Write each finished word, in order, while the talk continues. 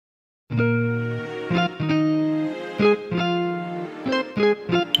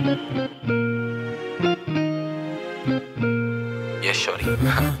Yeah, shorty.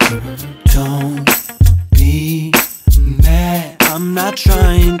 Don't be mad, I'm not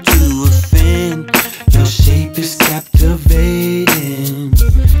trying to offend. Your shape is captivating,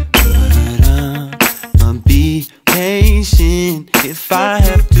 but I'ma be patient. If I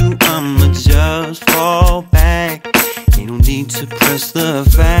have to, I'ma just fall back. Ain't no need to press the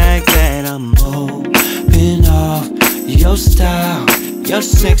fact that I'm open off your style. You're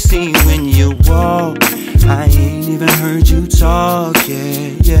sexy when you walk. I ain't even heard you talk,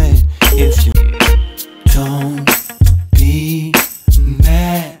 yeah. If you don't be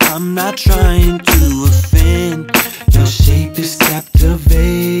mad, I'm not trying to offend. Your shape is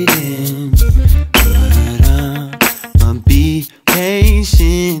captivating, but I'ma be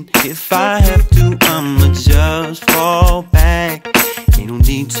patient. If I have to, I'ma just fall back. Ain't no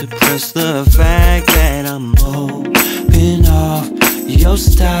need to press the fact that I'm open off your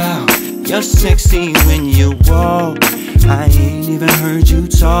style. You're sexy when you walk. I ain't even heard you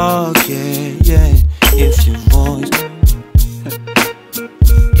talk, yeah. If your voice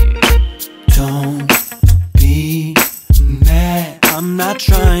don't be mad, I'm not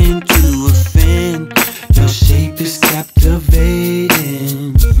trying to offend. Your shape is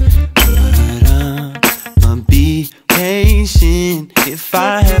captivating, but I'ma be patient. If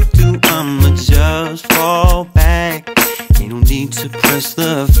I have to, I'ma just fall back. Ain't no need to press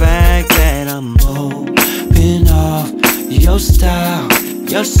the fact that I'm open off your style.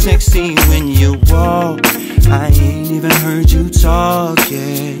 You're sexy when you walk. I ain't even heard you talk,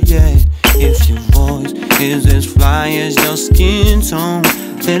 yeah. If your voice is as fly as your skin tone,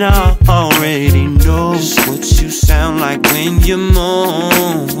 then I already know just what you sound like when you moan.